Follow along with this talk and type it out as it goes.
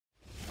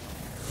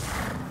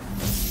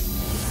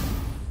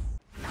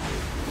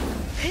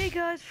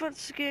Guys,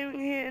 Fancy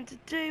Gaming here, and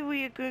today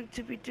we are going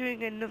to be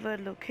doing another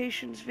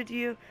locations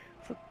video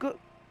for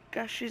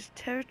Gutgash's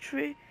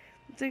territory,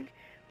 I think.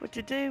 But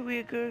today we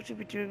are going to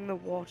be doing the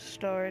water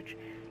storage.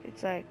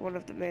 It's like one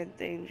of the main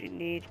things you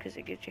need because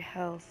it gives you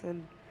health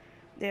and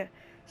yeah.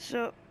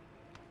 So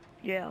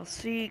yeah, I'll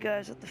see you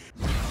guys at the.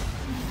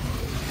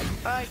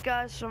 Alright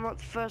guys, so I'm at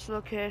the first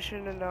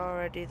location and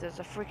already there's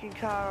a freaking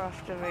car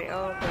after me.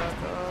 Oh god,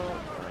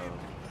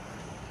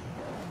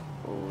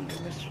 oh,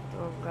 you missed the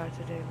wrong guy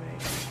today,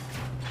 mate.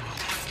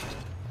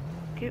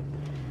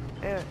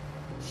 Anyway,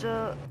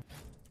 so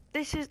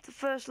this is the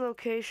first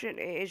location.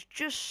 It is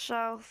just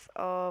south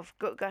of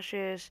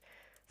Gutgash's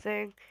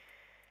thing.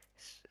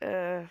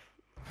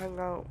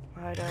 Hangout,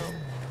 hideout,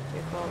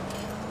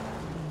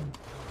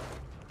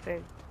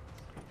 thing.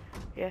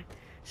 Yeah.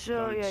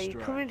 So yeah, you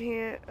come in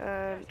here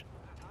and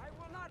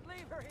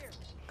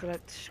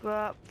collect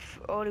scrap.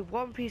 Only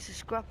one piece of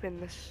scrap in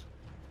this.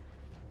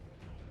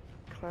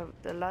 Climb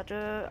up the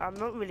ladder. I'm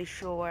not really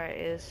sure where it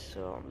is,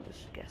 so I'm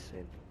just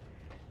guessing.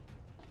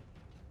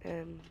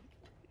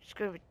 It's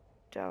gonna be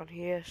down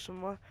here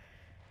somewhere.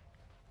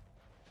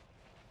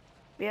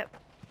 Yep,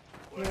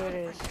 here it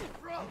is.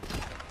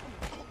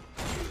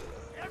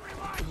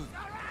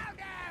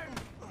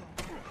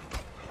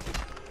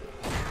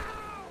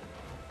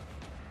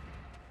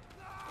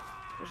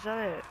 Was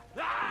that it?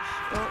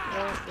 Oh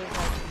no, there's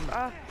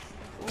like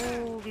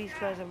oh, these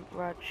guys are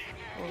raj.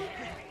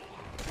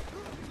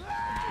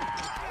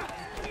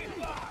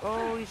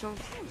 Oh, he's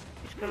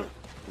gonna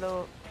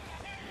blow up.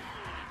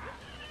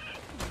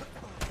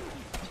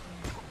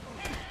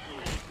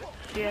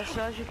 Yeah,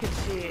 so as you can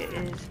see, it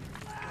is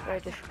very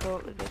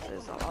difficult because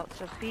there's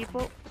lots of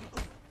people.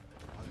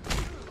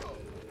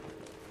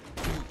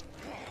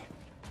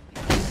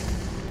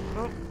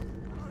 Oh.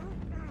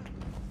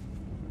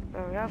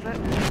 There we have it.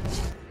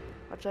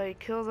 That's how you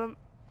kill them.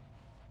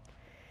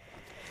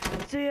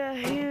 So yeah,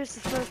 here's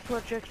the first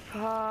project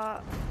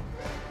part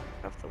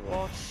of the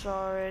water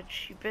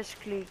storage. You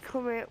basically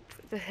come up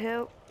the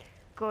hill,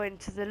 go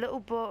into the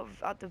little boat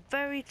at the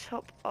very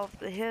top of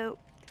the hill,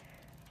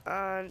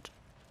 and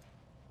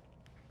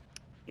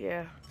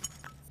yeah,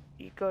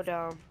 you go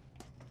down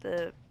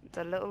the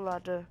little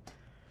ladder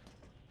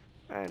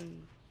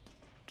and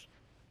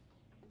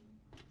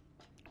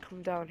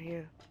come down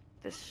here,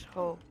 this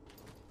hole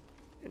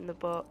in the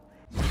boat.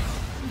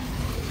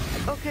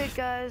 Okay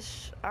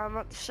guys, I'm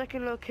at the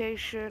second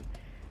location.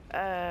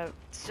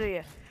 So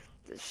yeah,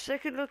 the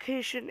second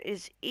location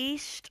is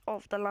east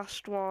of the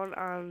last one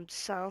and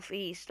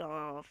southeast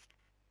of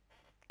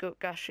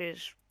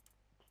Gutgash's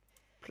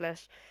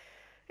place.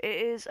 It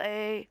is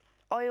a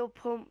oil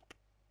pump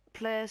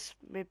place,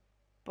 me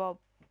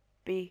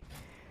Bobby.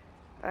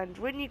 And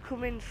when you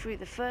come in through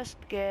the first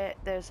gate,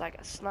 there's like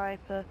a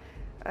sniper,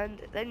 and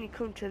then you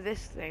come to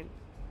this thing,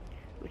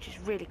 which is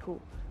really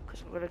cool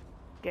because I'm gonna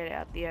get it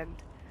at the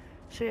end.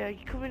 So yeah,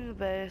 you come in the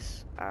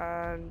base,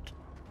 and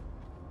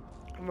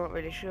I'm not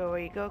really sure where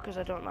you go because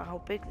I don't know how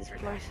big this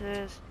place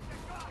is.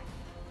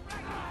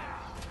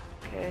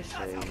 Okay,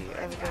 so you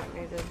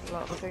evidently there's a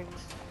lot of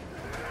things.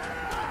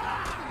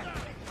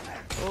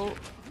 Oh,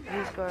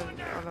 he's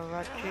going on a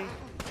Raji.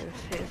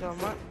 Let's hit his own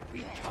map.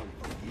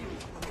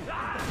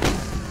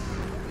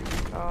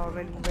 Oh, I'm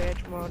in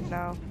rage mode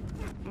now.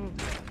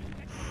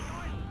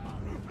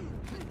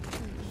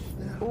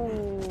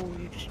 Oh,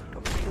 you just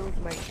got killed,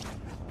 mate.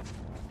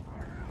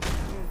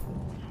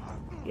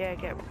 Yeah,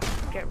 get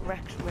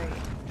wrecked, mate.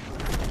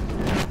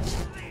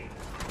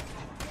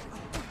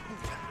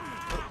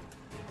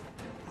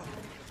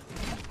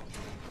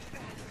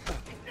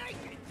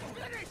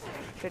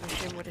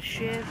 Finish him with a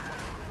shiv.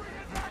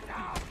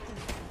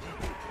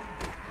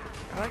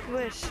 I like the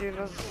way as soon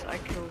as I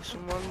kill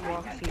someone,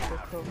 more people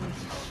come.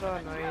 It's so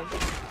annoying. He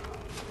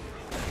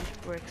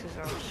just breaks his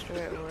arm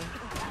straight away.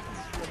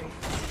 It's funny.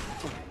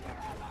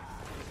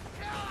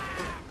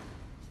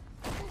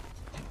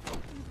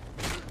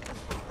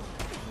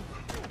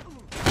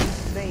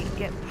 Mate,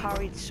 get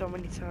parried so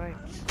many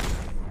times.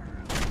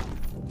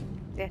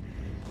 Yeah,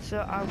 so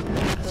I'm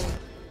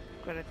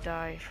gonna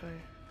die if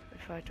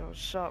I don't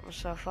sort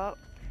myself out.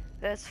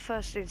 That's the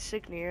first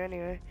insignia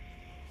anyway.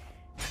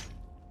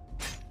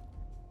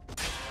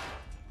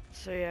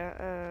 So yeah,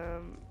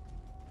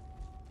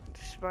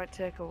 this might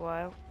take a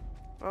while.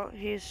 Oh,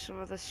 here's some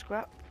of the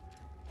scrap.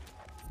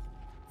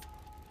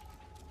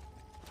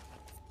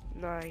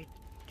 No idea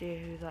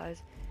who that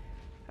is.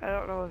 I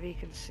don't know if you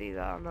can see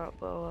that or not,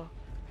 but well.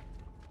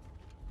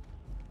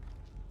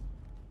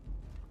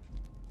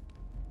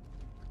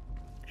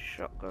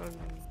 Shotgun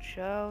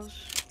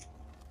shells.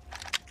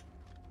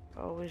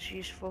 Always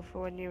useful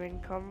for when you're in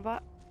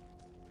combat.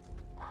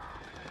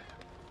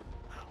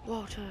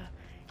 Water,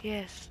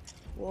 yes,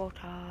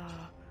 water,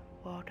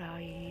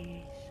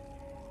 yes.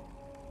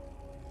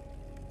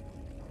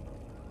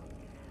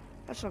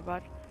 That's not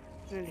bad,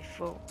 nearly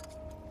full.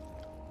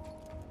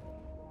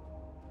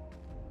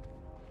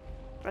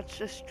 Let's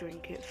just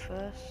drink it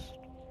first.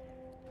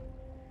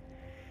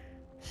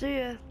 So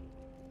yeah,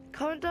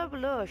 comment down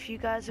below if you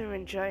guys are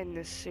enjoying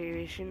this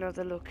series, you know,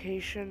 the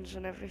locations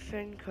and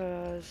everything,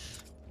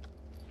 cause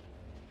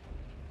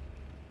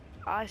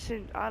I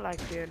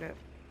like doing it.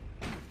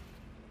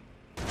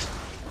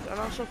 And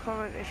also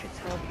comment if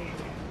you're talking.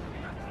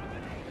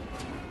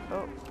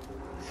 Oh,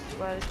 this is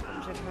where this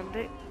comes in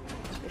handy.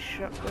 This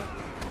shotgun.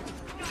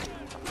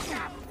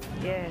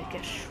 Yeah,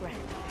 get shredded.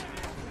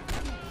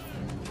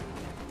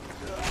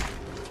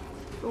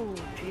 Oh,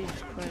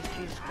 Jesus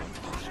Christ,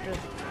 bastard.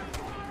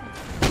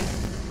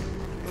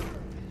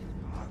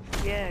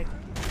 Yeah,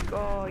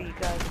 oh, you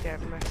guys are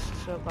getting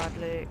messed so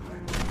badly.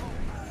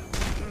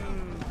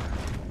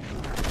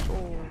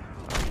 Oh,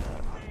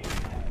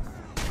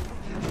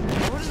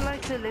 I wouldn't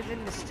like to live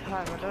in this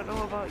time. I don't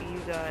know about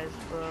you guys,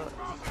 but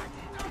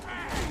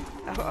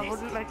I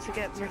wouldn't like to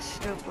get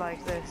messed up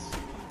like this.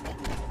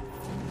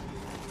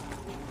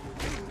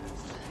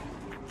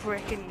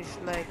 Breaking this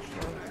leg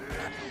from.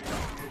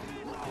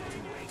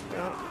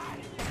 Oh,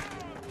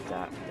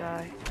 that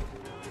guy.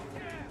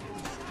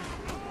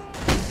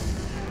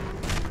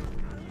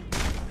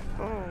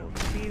 Oh,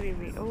 fearing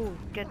me. Oh,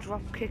 get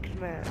drop kicked,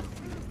 man.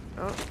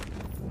 Oh.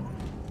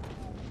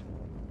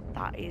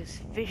 That is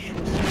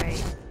vicious,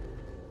 mate.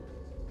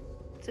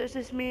 So it's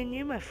just me and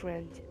you, my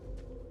friend.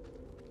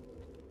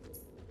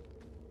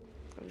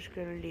 I'm just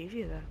gonna leave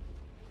you there.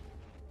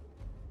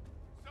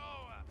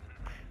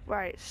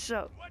 Right,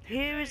 so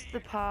here is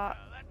the part,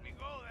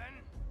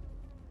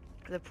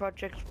 the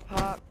project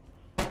part.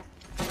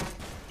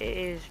 It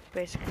is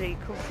basically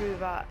come through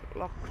that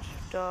locked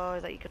door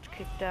that you got to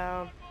kick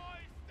down.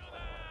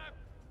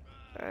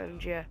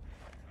 And yeah,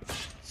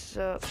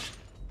 so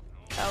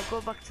I'll go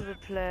back to the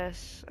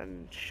place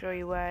and show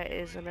you where it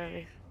is and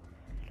everything.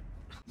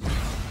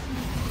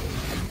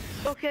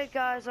 Okay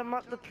guys, I'm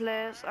at the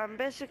place, and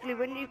basically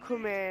when you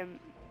come in,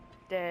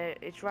 there,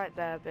 it's right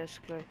there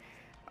basically.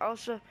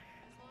 Also,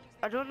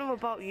 I don't know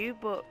about you,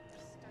 but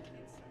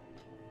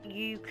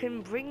you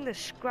can bring the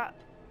scrap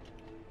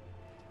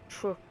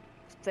truck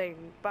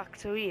thing back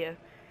to here,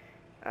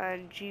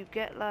 and you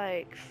get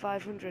like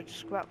 500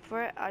 scrap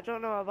for it. I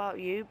don't know about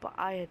you, but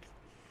I had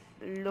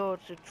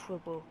loads of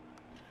trouble.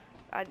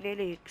 I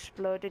nearly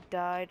exploded,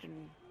 died,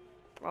 and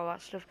all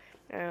that stuff.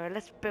 Anyway,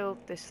 let's build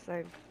this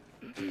thing.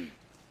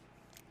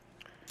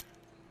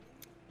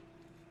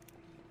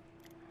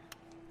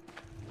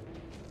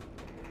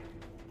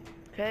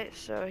 Okay,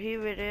 so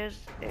here it is,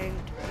 and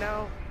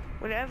now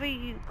whenever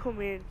you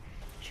come in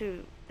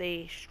to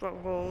the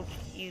stronghold,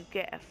 you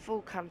get a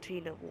full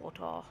canteen of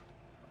water,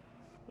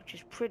 which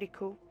is pretty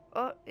cool.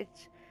 Oh,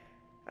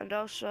 and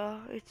also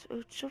it's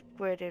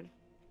upgrading.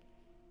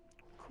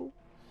 Cool.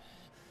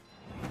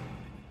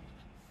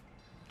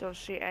 Don't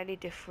see any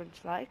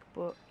difference, like,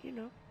 but you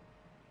know.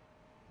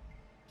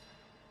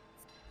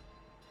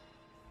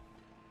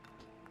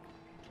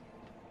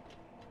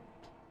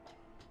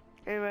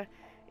 Anyway,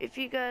 if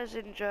you guys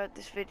enjoyed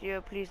this video,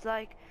 please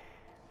like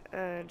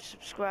and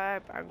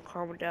subscribe and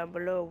comment down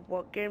below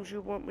what games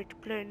you want me to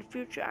play in the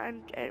future,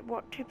 and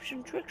what tips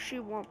and tricks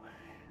you want.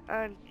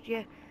 And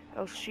yeah,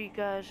 I'll see you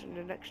guys in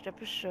the next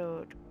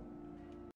episode.